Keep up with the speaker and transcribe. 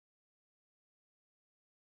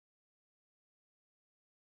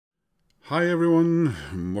Hi everyone,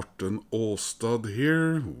 Morten Åstad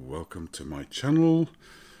here. Welcome to my channel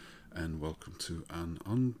and welcome to an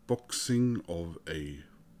unboxing of a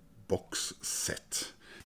box set.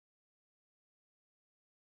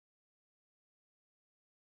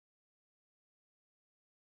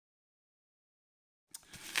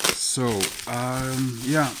 So,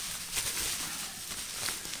 yeah.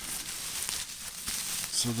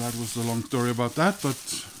 So that was the long story about that, but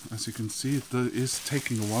as you can see, it is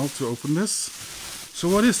taking a while to open this. So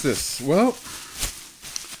what is this? Well,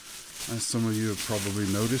 as some of you have probably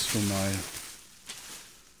noticed from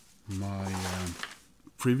my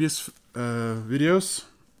previous videos,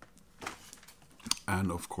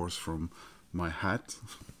 and of course from my hat,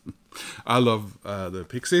 I love the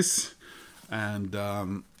Pixies, and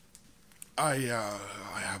I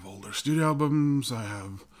have all their studio albums. I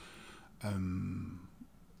have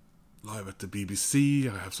live at the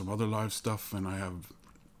BBC, I have some other live stuff, and I have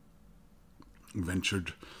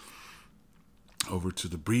ventured over to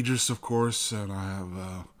the Breeders, of course, and I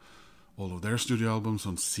have all of their studio albums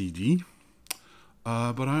on CD.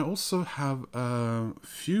 But I also have a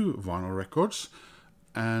few vinyl records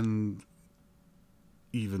and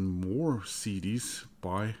even more CDs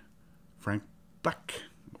by Frank Black,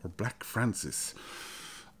 or Black Francis.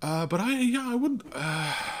 But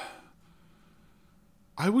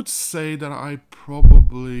I would say that I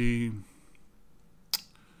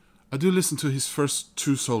do listen to his first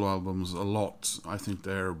two solo albums a lot. I think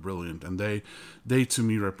they're brilliant, and they to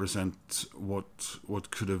me represent what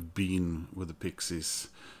could have been with the Pixies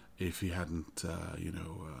if he hadn't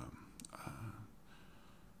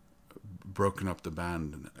broken up the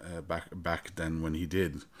band back then when he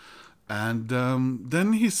did. And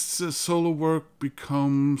then his solo work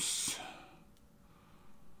becomes,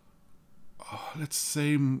 let's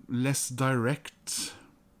say, less direct,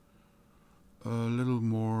 a little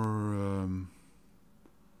more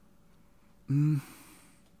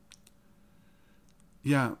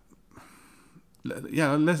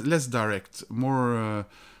less direct, more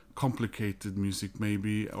complicated music,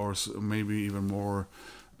 maybe, or maybe even more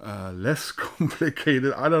less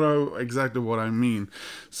complicated. I don't know exactly what I mean.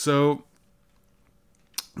 So,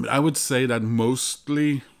 but I would say that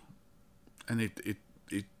mostly, and it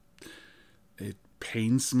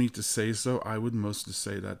pains me to say so, I would mostly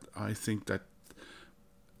say that I think that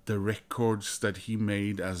the records that he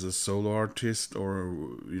made as a solo artist, or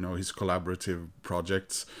his collaborative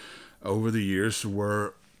projects over the years,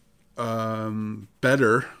 were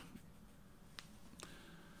better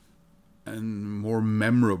and more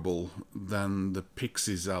memorable than the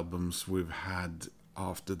Pixies albums we've had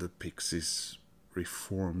after the Pixies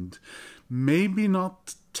reformed. Maybe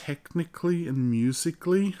not technically and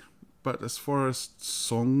musically, but as far as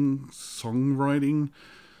songwriting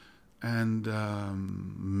and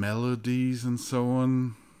melodies and so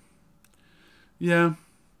on, yeah.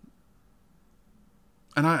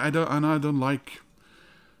 And I don't like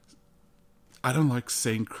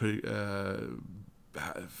saying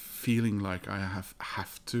feeling like I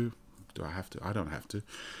have to. Do I have to? I don't have to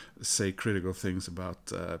say critical things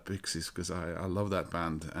about Pixies, because I love that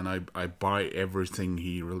band, and I buy everything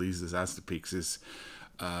he releases as the Pixies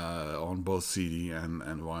on both CD and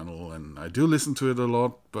vinyl, and I do listen to it a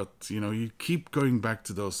lot. But you keep going back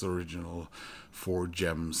to those original four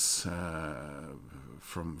gems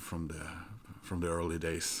from the early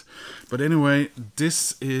days. But anyway,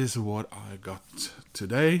 this is what I got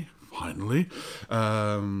today. Finally,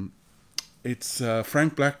 it's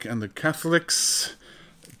Frank Black and the Catholics.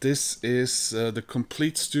 This is the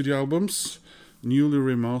complete studio albums, newly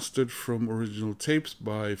remastered from original tapes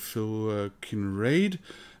by Phil Kinraid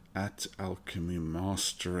at Alchemy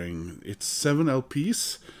Mastering. It's 7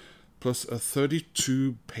 LPs plus a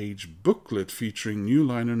 32-page booklet featuring new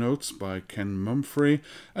liner notes by Ken Mumphrey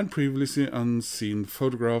and previously unseen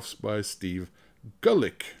photographs by Steve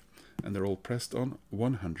Gullick. And they're all pressed on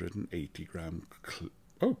 180-gram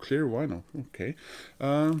clear vinyl. Okay,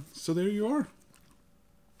 so there you are.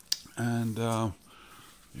 And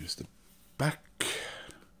here's the back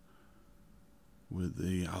with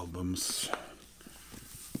the albums,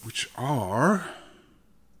 which are,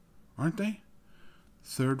 aren't they?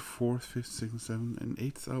 3rd, 4th, 5th, 6th, 7th, and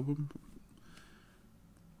 8th album.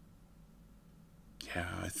 Yeah,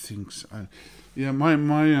 I think so. Yeah, my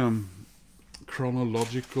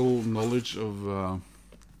chronological knowledge of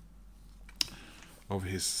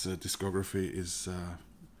his discography is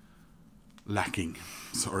lacking.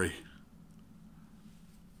 Sorry.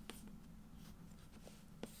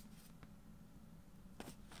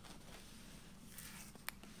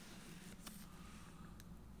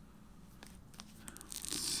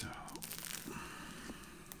 So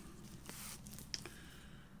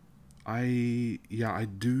I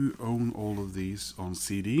do own all of these on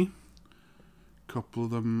CD. A couple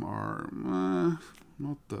of them are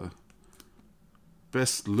not the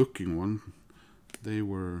best looking one. They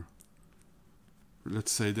were,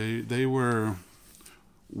 let's say, they were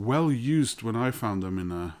well used when I found them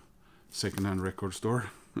in a secondhand record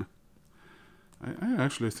store. I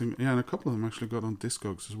actually think, yeah, and a couple of them actually got on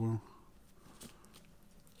Discogs as well.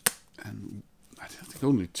 And I think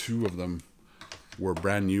only 2 of them were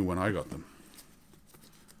brand new when I got them.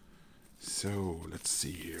 So let's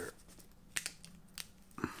see here.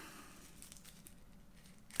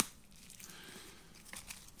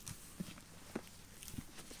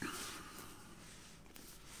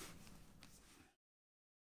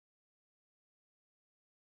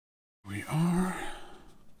 We are.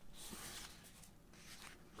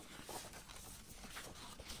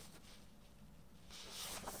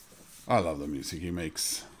 I love the music he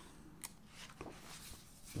makes.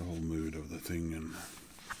 The whole mood of the thing, and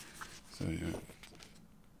so yeah,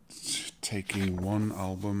 taking one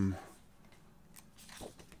album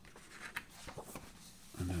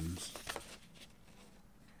and then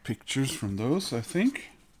pictures from those, I think.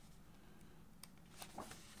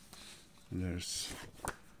 And there's,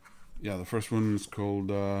 yeah, the first one is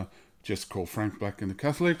called just called Frank Black and the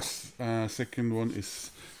Catholics. Second one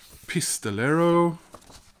is Pistolero.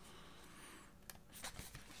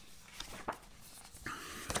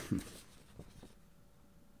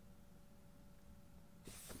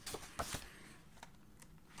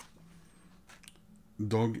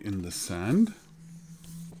 Dog in the Sand.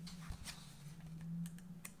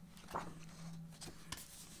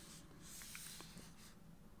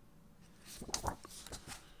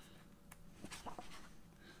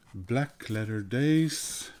 Black Letter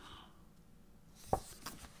Days.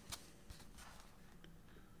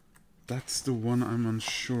 That's the one I'm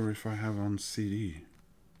unsure if I have on CD.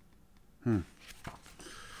 Cool.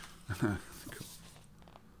 Like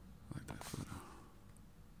that photo.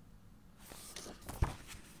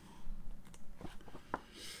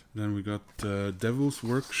 Then we got Devil's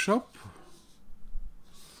Workshop.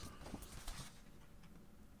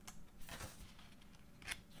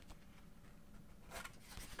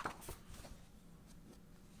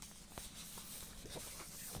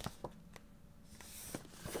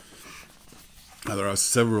 Now, there are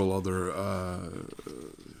several other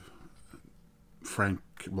Frank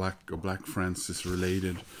Black or Black Francis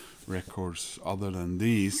related records other than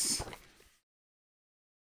these.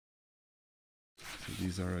 So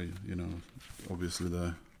these are, you know, obviously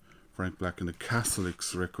the Frank Black and the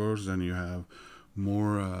Catholics records. Then you have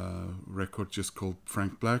more records just called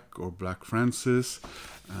Frank Black or Black Francis.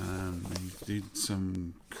 He did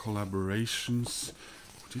some collaborations.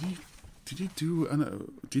 Did he do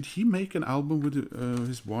did he make an album with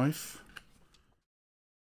his wife?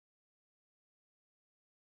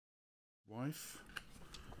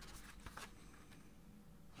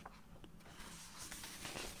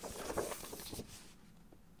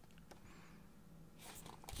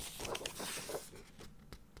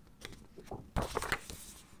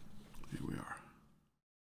 Here we are.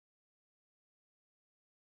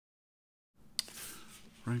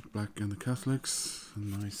 Frank Black and the Catholics. A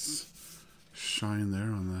nice shine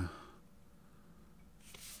there on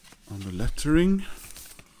the lettering.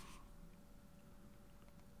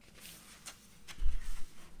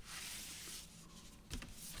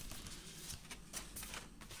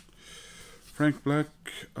 Frank Black,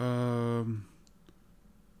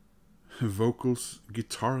 vocals,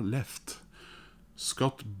 guitar left.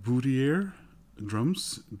 Scott Boudier,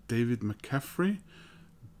 drums. David McCaffrey,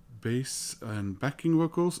 bass and backing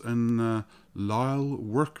vocals, and Lyle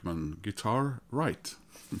Workman, guitar right.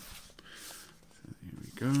 So here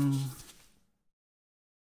we go.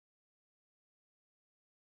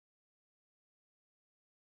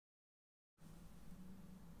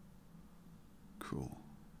 Cool.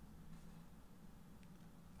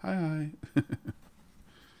 Hi.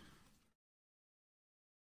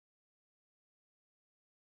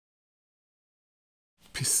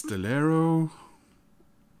 Pistolero.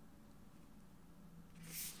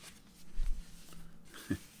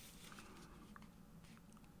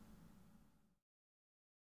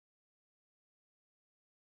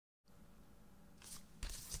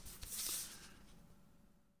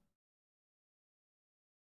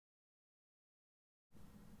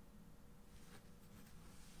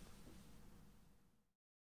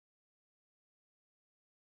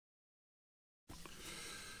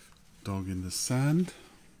 Dog in the Sand.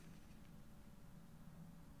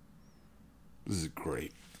 This is a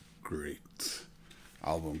great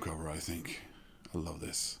album cover, I think. I love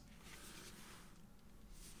this.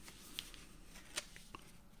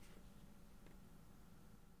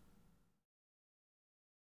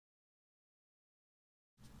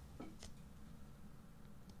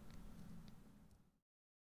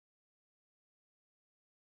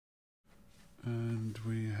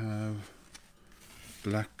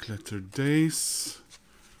 Black Letter Days.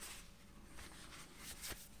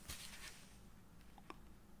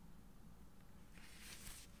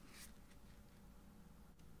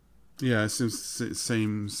 Yeah, it's the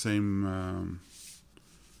same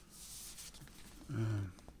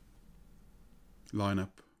lineup.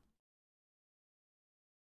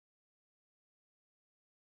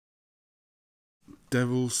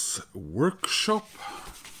 Devil's Workshop.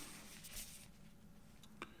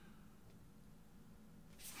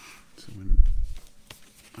 So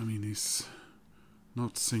I mean, he's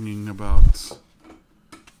not singing about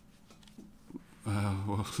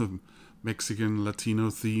well, Mexican, Latino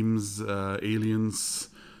themes, aliens,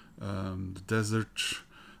 the desert.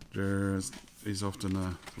 There is often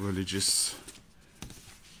a religious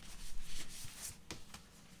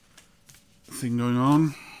thing going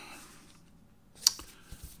on.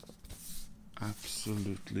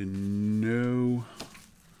 Absolutely no.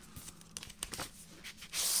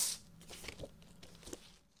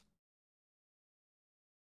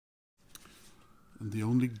 And the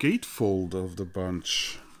only gatefold of the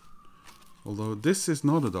bunch. Although this is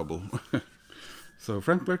not a double. So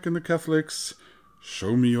Frank Black and the Catholics,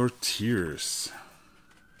 Show Me Your Tears.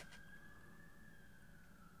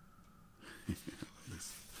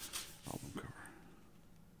 This album cover.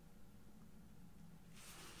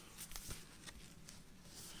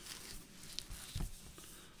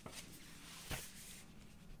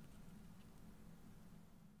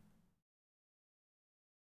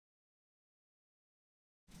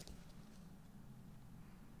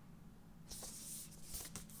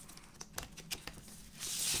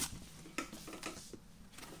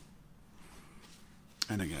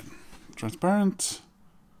 And again, transparent,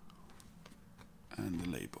 and the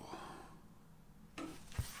label.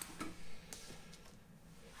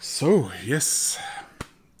 So, yes,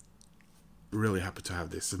 really happy to have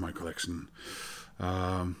this in my collection.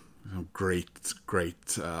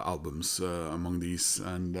 Great albums among these,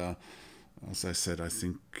 and as I said, I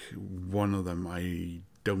think one of them I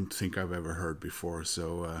don't think I've ever heard before,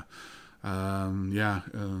 so yeah,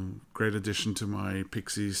 great addition to my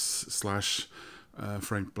Pixies slash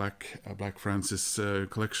Frank Black Francis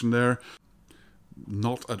collection there.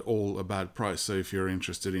 Not at all a bad price, so if you're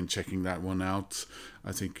interested in checking that one out,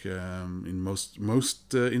 I think in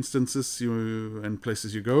most instances and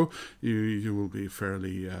places you go, you will be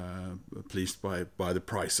fairly pleased by the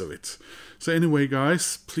price of it. So anyway,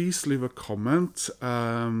 guys, please leave a comment.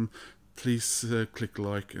 Please click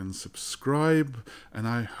like and subscribe, and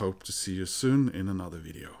I hope to see you soon in another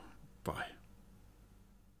video. Bye.